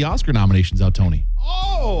the Oscar nominations out, Tony.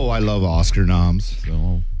 oh, I love Oscar noms. So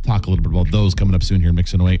we'll talk a little bit about those coming up soon here in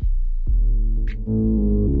Mix 108.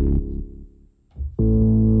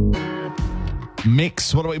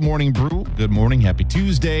 Mix 108 Morning Brew. Good morning. Happy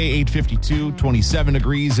Tuesday, 8:52, 27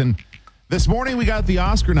 degrees. And this morning we got the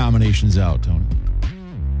Oscar nominations out, Tony.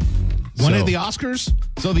 When are the Oscars?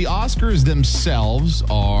 So the Oscars themselves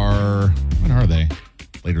are, when are they?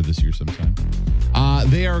 Later this year sometime.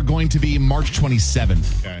 They are going to be March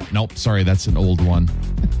 27th. Okay. Nope, sorry, that's an old one.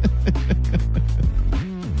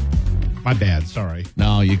 My bad, sorry.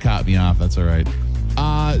 No, you caught me off. That's all right.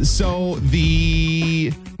 So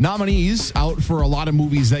the nominees out for a lot of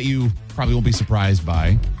movies that you probably won't be surprised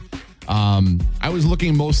by. I was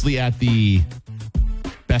looking mostly at the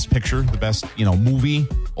best picture, the best, movie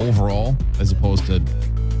overall, as opposed to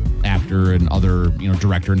actor and other,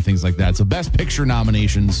 director and things like that. So best picture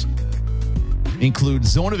nominations include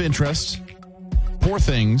Zone of Interest, Poor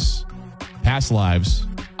Things, Past Lives,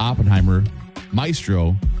 Oppenheimer,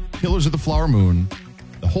 Maestro, Killers of the Flower Moon,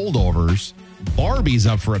 The Holdovers, Barbie's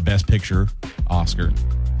up for a best picture Oscar,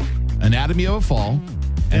 Anatomy of a Fall,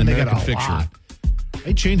 and they got American a Fiction. lot.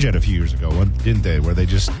 They changed that a few years ago, didn't they? Where they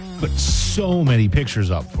just put so many pictures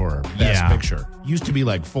up for best picture. Used to be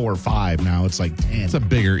like 4 or 5. Now it's like 10. It's a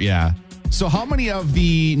bigger, yeah. So how many of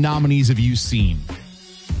the nominees have you seen?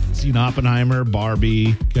 Seen Oppenheimer,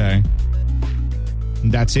 Barbie. Okay.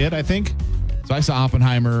 And that's it, I think. So I saw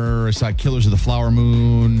Oppenheimer. I saw Killers of the Flower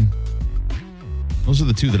Moon. Those are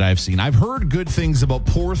the two that I've seen. I've heard good things about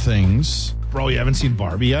Poor Things. Bro, you haven't seen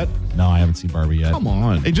Barbie yet? No, I haven't seen Barbie yet. Come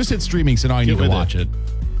on. It just hit streaming, so now I need to with watch it.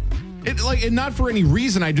 And not for any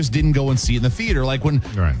reason. I just didn't go and see it in the theater. Like when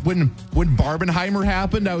Barbenheimer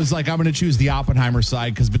happened, I was like, I'm going to choose the Oppenheimer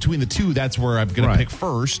side because between the two, that's where I'm going to pick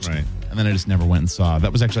first. Right. And then I just never went and saw.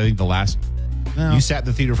 That was actually, I think, the last. No. You sat in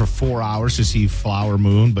the theater for 4 hours to see Flower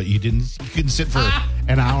Moon, but you couldn't sit for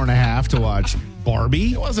an hour and a half to watch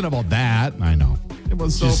Barbie. It wasn't about that. I know. It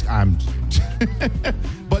was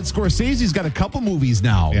But Scorsese's got a couple movies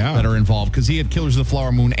now Yeah. that are involved because he had Killers of the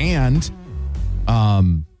Flower Moon and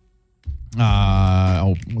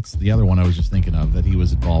what's the other one I was just thinking of that he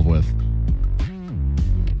was involved with?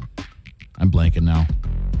 I'm blanking now.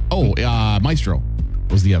 Maestro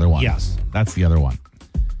was the other one. Yes. That's the other one.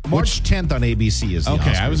 March 10th on ABC is the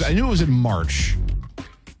Okay, Oscars. I knew it was in March.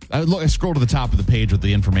 I scrolled to the top of the page with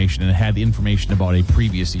the information, and it had the information about a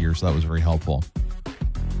previous year, so that was very helpful.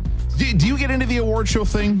 Do you get into the award show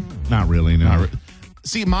thing? Not really, no.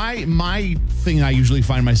 See, my thing I usually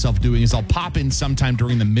find myself doing is I'll pop in sometime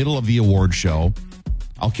during the middle of the award show.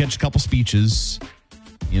 I'll catch a couple speeches,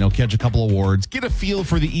 catch a couple awards, get a feel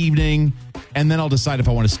for the evening, and then I'll decide if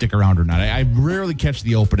I want to stick around or not. I rarely catch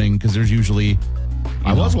the opening because there's usually...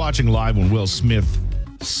 I was watching live when Will Smith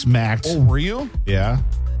smacked. Oh, were you? Yeah.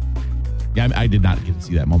 Yeah, I did not get to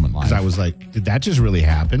see that moment live. Because I was like, did that just really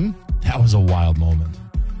happen? That was a wild moment.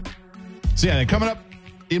 So yeah, they're coming up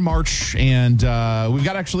in March, and we've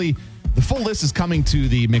got actually the full list is coming to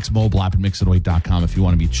the Mix mobile app at mix108.com if you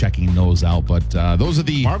want to be checking those out. But those are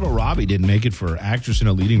the... Margot Robbie didn't make it for actress in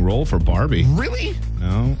a leading role for Barbie. Really?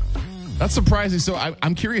 No. That's surprising. So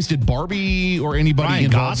I'm curious, did Barbie or anybody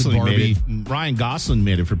involved in Barbie... Ryan Gosling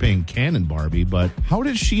made it for playing Ken in Barbie, but... How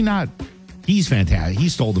did she not... He's fantastic. He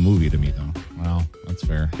stole the movie to me, though. Well, that's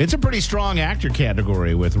fair. It's a pretty strong actor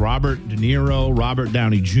category with Robert De Niro, Robert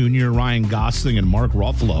Downey Jr., Ryan Gosling, and Mark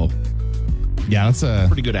Ruffalo. Yeah, that's a...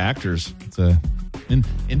 Pretty good actors. It's a... In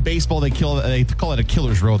baseball, they call it a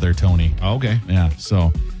killer's row there, Tony. Oh, okay. Yeah,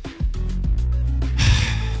 so...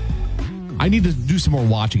 I need to do some more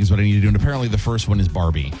watching is what I need to do. And apparently the first one is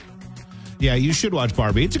Barbie. Yeah, you should watch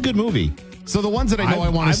Barbie. It's a good movie. So the ones that I know I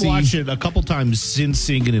want to see... I've watched it a couple times since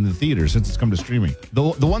seeing it in the theater, since it's come to streaming.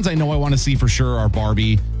 The ones I know I want to see for sure are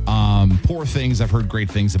Barbie, Poor Things I've heard great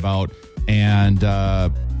things about, and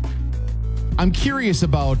I'm curious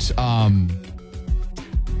about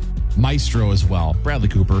Maestro as well. Bradley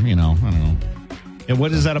Cooper, I don't know. And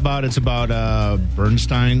what is that about? It's about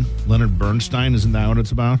Bernstein, Leonard Bernstein. Isn't that what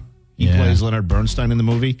it's about? He plays Leonard Bernstein in the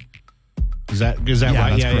movie. Is that right?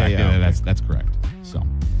 That's correct. Yeah, that's correct. So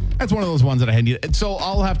that's one of those ones that I had. So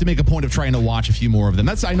I'll have to make a point of trying to watch a few more of them.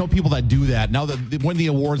 I know people that do that. Now that when the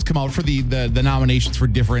awards come out for the nominations for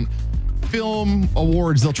different film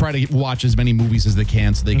awards, they'll try to watch as many movies as they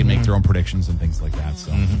can so they can make their own predictions and things like that.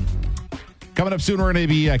 So coming up soon, we're going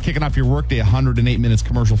to be kicking off your workday 108 minutes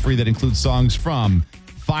commercial free. That includes songs from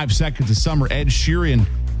 5 Seconds of Summer, Ed Sheeran,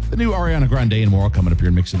 The new Ariana Grande and more coming up here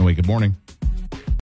in Mix and Away. Good morning.